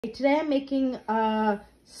Today I'm making a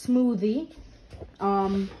smoothie.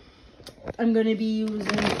 I'm going to be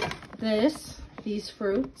using these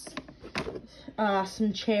fruits,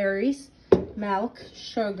 some cherries, milk,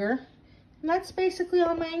 sugar, and that's basically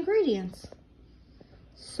all my ingredients.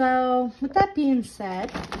 So with that being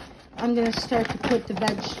said, I'm going to start to put the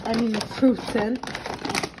fruits in.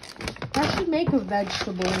 I should make a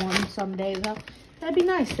vegetable one someday though. That'd be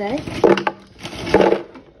nice, eh?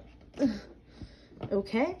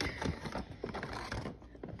 Okay.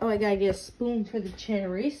 Oh, I gotta get a spoon for the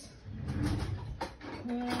cherries.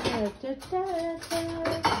 We're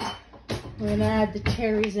gonna add the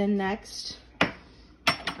cherries in next.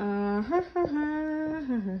 I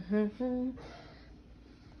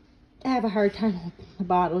have a hard time opening the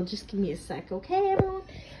bottle. Just give me a sec, okay, everyone?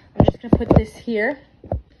 I'm just gonna put this here.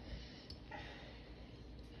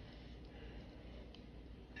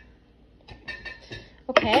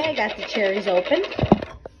 Okay, I got the cherries open.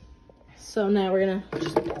 So now we're gonna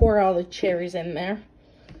just pour all the cherries in there,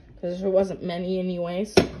 because there wasn't many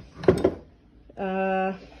anyways.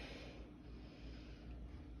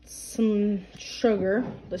 Some sugar.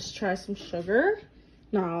 Let's try some sugar.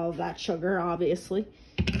 Not all of that sugar, obviously.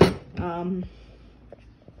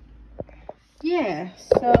 Yeah,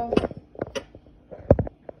 so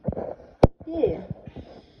yeah.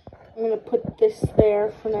 I'm gonna put this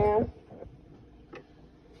there for now.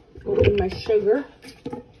 Open my sugar.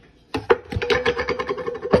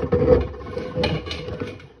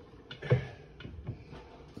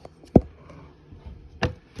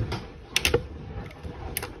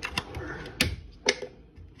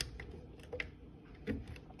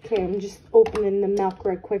 Okay, I'm just opening the milk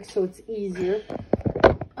right quick so it's easier.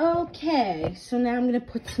 Okay, so now I'm gonna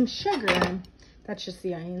put some sugar in. That's just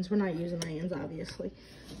the onions. We're not using onions, obviously.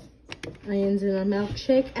 Onions in a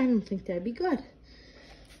milkshake. I don't think that'd be good.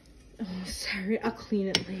 Oh, sorry. I'll clean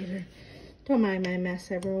it later. Don't mind my mess,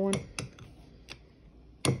 everyone.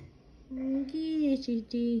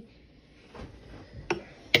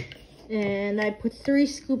 And I put 3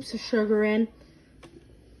 scoops of sugar in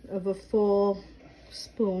of a full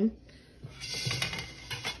spoon.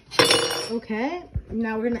 Okay,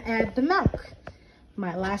 now we're gonna add the milk,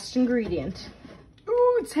 my last ingredient.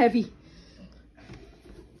 Ooh, it's heavy.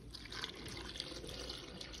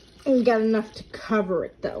 We got enough to cover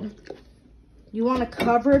it though. You want to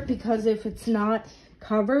cover it because if it's not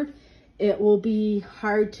covered, it will be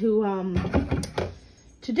hard to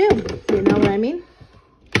do. You know what I mean?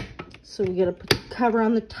 So we gotta put the cover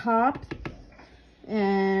on the top,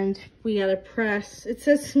 and we gotta press. It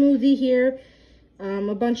says smoothie here,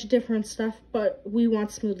 a bunch of different stuff, but we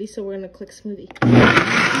want smoothie, so we're gonna click smoothie.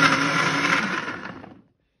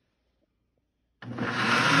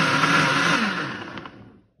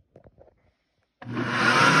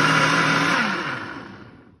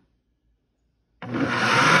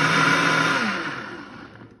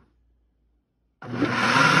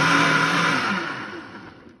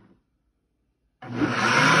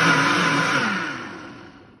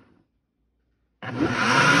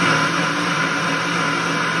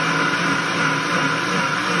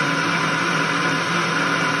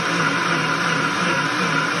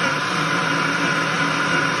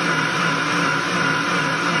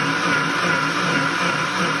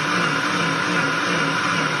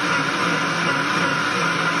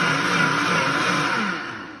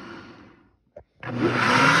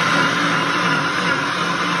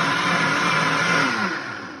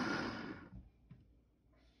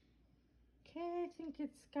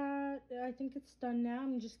 I think it's done now.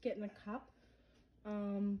 I'm just getting a cup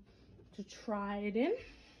to try it in.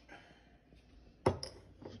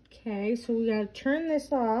 Okay, so we gotta turn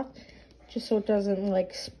this off just so it doesn't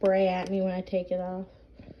like spray at me when I take it off.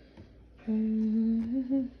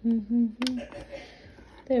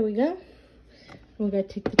 There we go. We gotta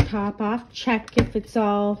take the top off, check if it's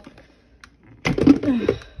all.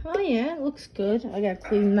 Oh yeah, it looks good. I gotta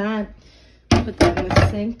clean that, put that in the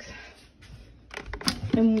sink.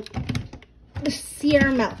 And see our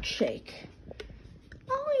milkshake.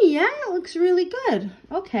 Oh yeah, it looks really good.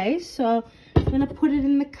 Okay, so I'm gonna put it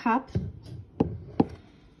in the cup.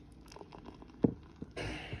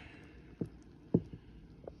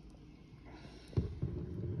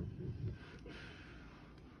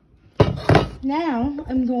 Now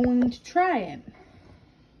I'm going to try it.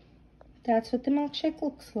 That's what the milkshake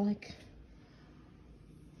looks like.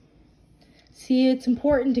 See, it's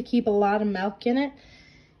important to keep a lot of milk in it.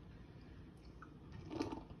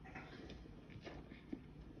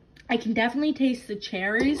 I can definitely taste the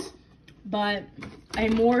cherries, but I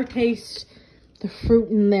more taste the fruit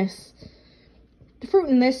in this. The fruit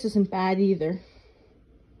in this isn't bad either.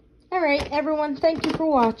 I Alright, everyone, thank you for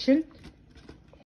watching.